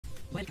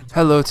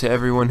Hello to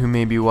everyone who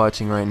may be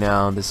watching right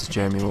now. This is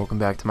Jeremy. Welcome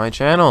back to my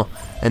channel.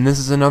 And this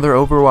is another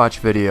Overwatch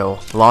video,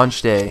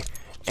 launch day.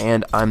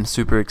 And I'm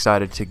super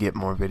excited to get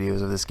more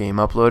videos of this game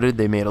uploaded.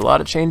 They made a lot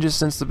of changes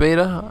since the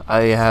beta.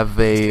 I have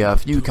a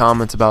few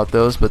comments about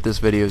those, but this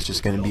video is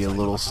just going to be a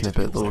little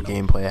snippet, little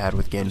gameplay I had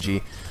with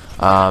Genji.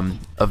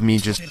 Of me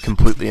just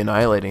completely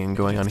annihilating and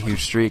going on a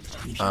huge streak.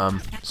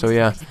 So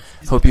yeah,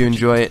 hope you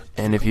enjoy it,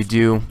 and if you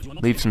do,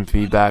 leave some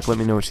feedback, let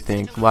me know what you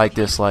think, like,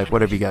 dislike,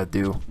 whatever you gotta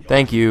do.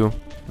 Thank you,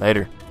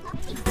 later.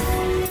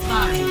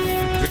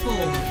 5,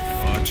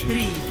 4,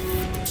 3,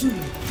 2,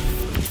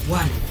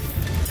 1.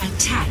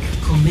 Attack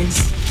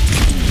commence.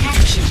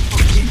 Capture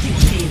objective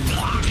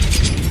failed.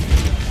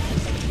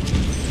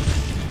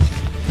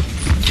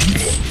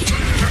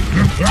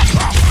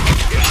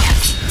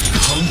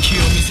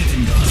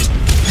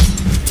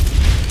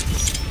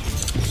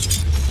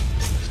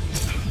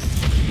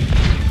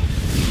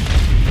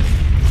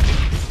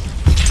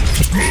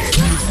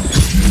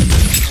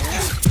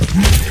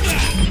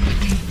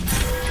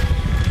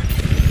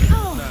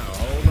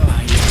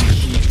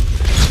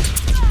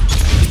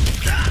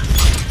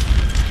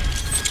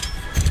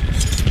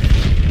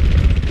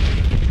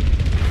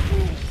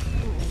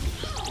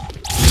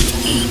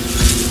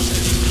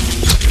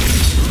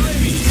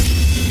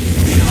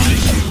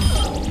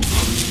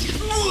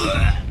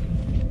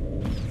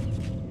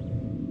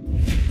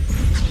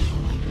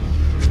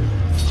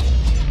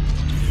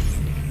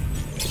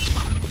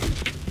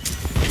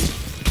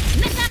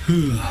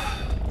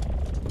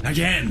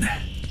 Again.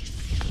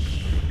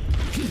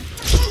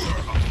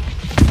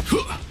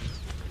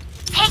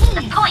 Taking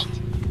the point.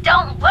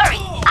 Don't worry,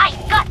 I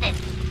got this.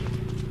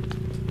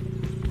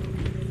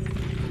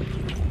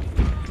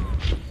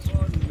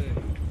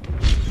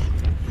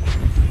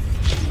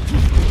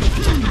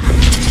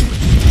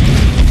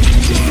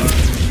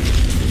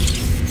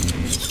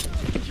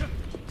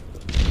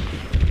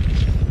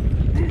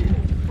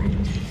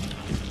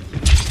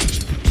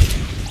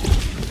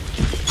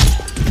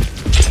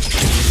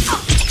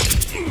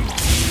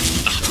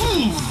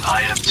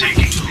 I am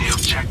taking the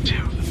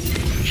objective.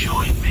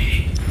 Join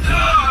me.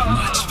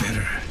 Much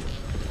better.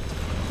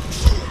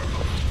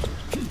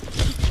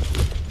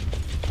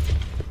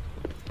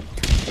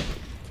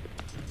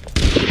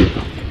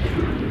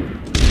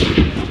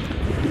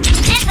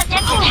 This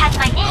objective has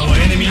my name. Our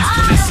enemies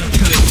possess a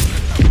killing.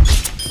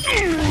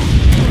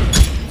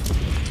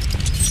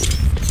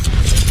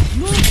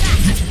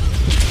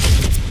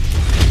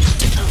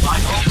 My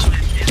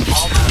ultimate is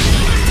almost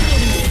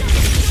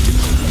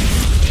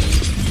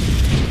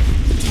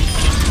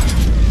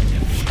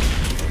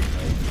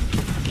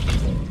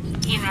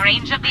In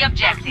range of the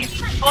objective.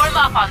 Form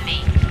up on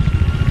me.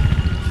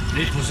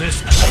 They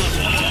possess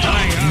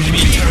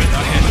enemy turret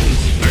ahead.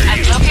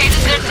 I've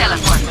located their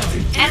teleporter.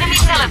 Enemy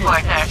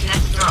teleporter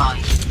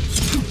destroyed.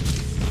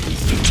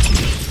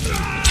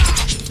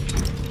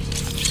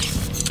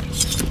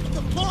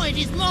 The point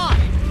is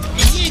mine,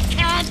 and you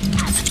can't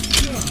have it.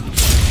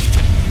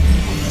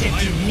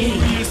 Objective A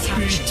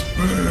captured.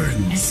 Burn.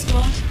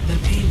 Escort the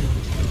payload.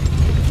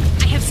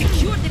 I have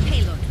secured the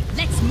payload.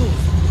 Let's move.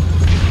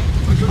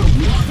 I could have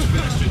walked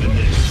faster than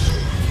this.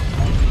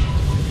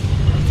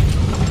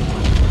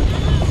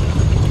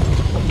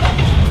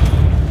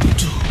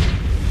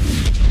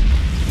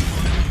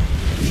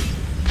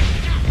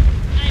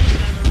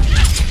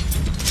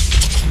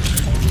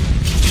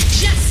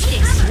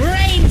 Justice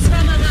reigns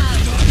from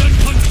above.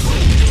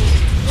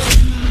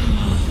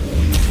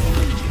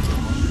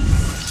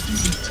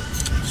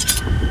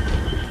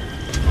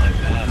 My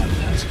path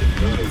has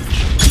converged.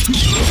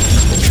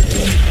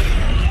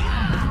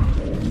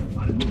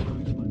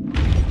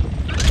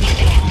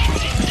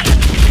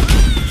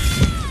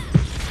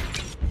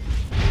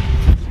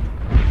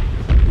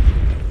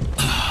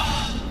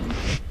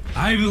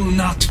 I will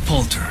not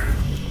falter.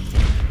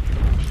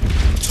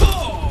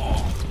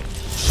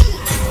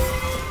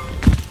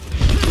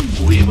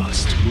 We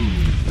must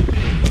move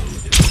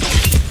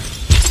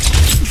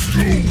the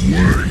payload. No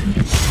way.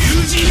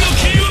 Yuji no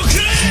Kei wo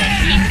kure!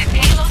 The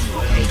payload.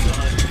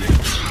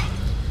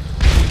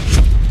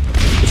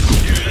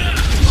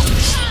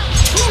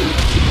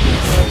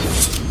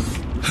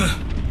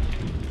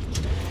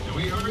 Can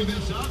we hurry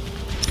this up?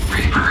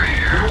 Reaper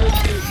here.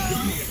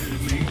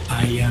 I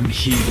am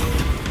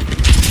healed.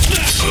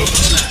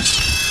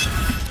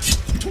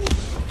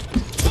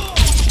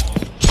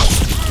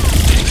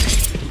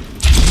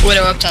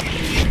 Widow up top.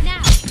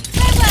 Now,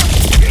 farewell.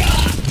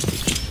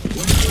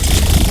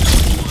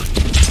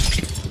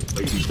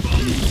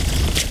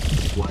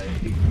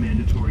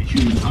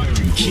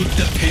 Keep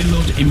the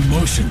payload in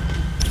motion.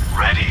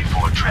 Ready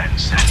for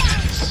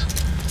transcendence.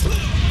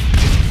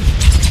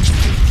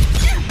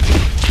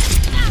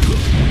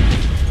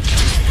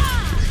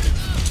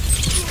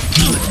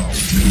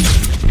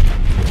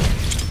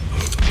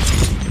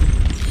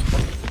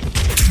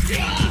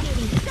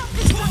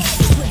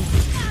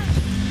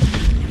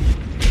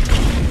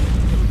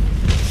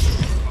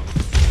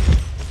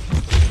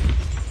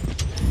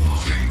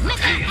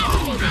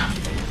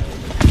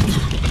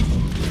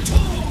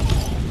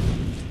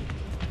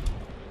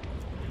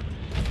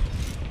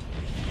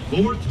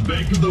 Fourth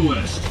Bank of the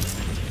West.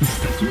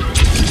 That's right.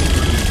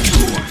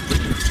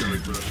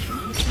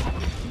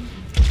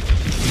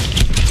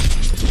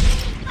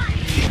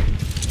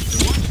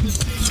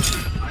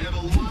 I have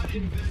a lot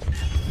invested.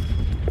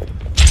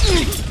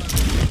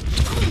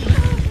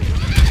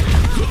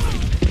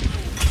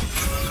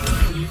 What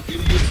are you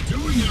idiots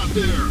doing out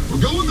there?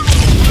 We're going the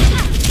wrong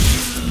way.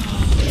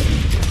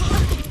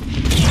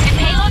 The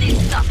payload is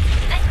stuck.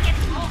 Let's get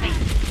moving.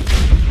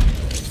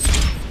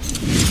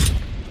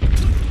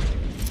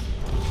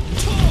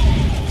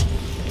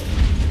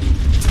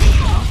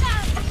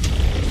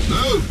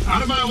 Move!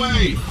 Out of my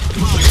way!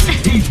 Come on,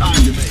 it's tea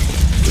time to me.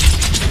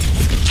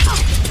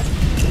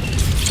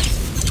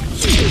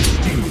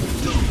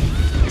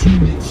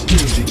 Teammates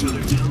stare at each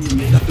other down the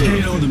main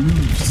Payload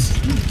moves.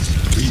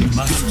 We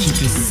must keep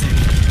it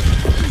safe.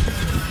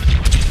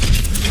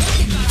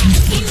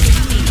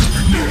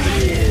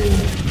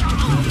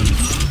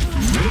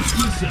 What's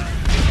this at?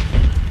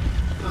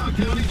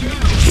 County jail.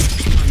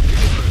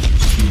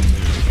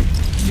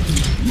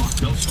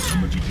 Locked up for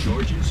how much he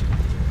charges.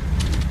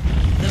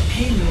 The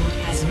payload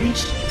has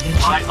reached the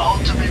My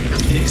ultimate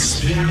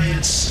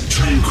Experience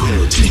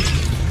tranquility.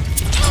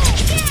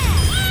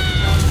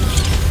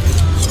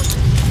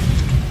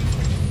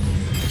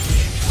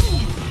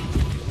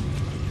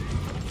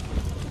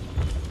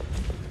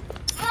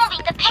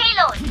 Moving the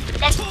payload.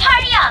 Let's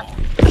hurry up.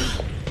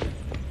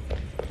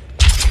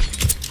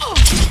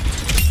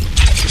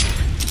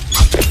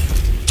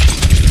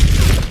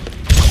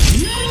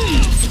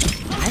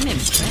 I'm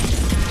impressed.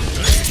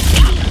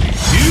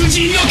 友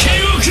人の剣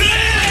をくれ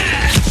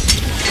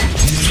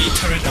Enemy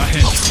turret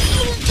ahead.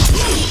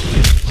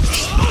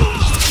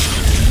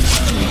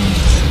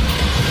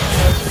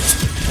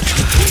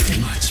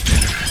 Much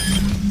better.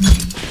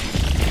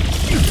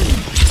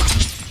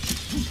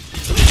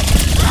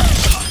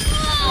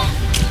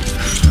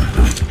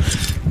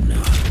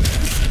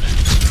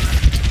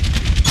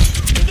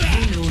 The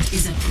payload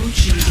is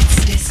approaching its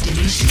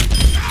destination.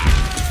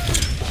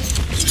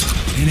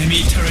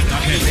 Enemy turret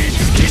ahead.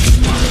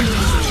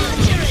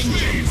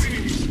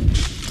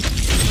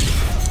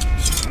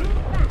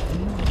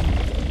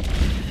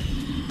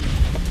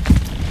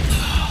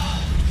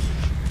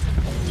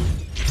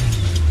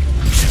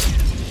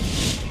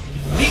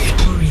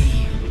 Victory!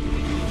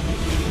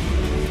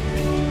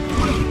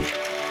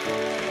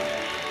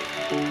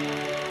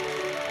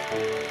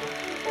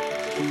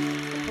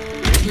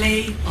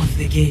 Play of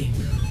the game.